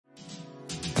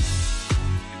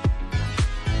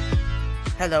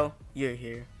Hello, you're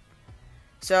here.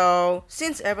 So,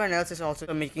 since everyone else is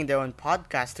also making their own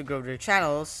podcast to grow their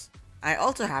channels, I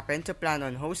also happen to plan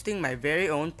on hosting my very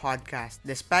own podcast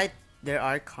despite there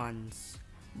are cons.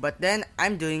 But then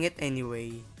I'm doing it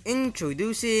anyway.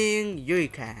 Introducing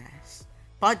EuriCast,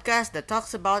 podcast that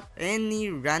talks about any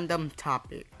random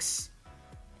topics.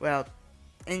 Well,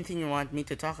 anything you want me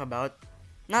to talk about.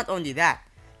 Not only that,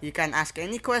 you can ask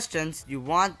any questions you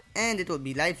want and it will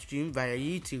be live streamed via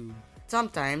YouTube.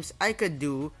 Sometimes I could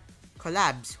do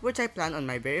collabs, which I plan on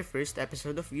my very first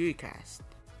episode of EuriCast.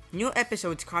 New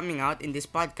episodes coming out in this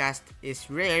podcast is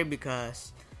rare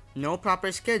because no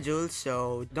proper schedule,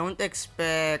 so don't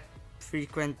expect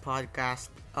frequent podcast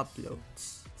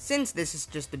uploads. Since this is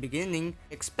just the beginning,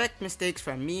 expect mistakes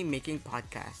from me making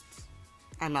podcasts.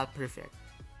 I'm not perfect.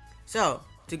 So,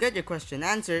 to get your question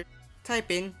answered, type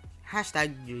in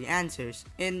 #EuriAnswers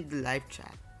in the live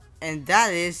chat. And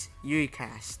that is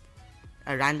EuriCast,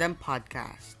 a random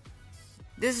podcast.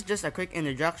 This is just a quick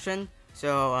introduction,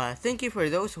 so thank you for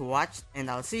those who watched, and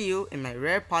I'll see you in my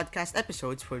rare podcast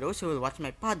episodes for those who will watch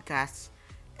my podcasts,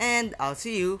 and I'll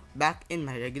see you back in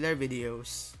my regular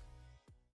videos.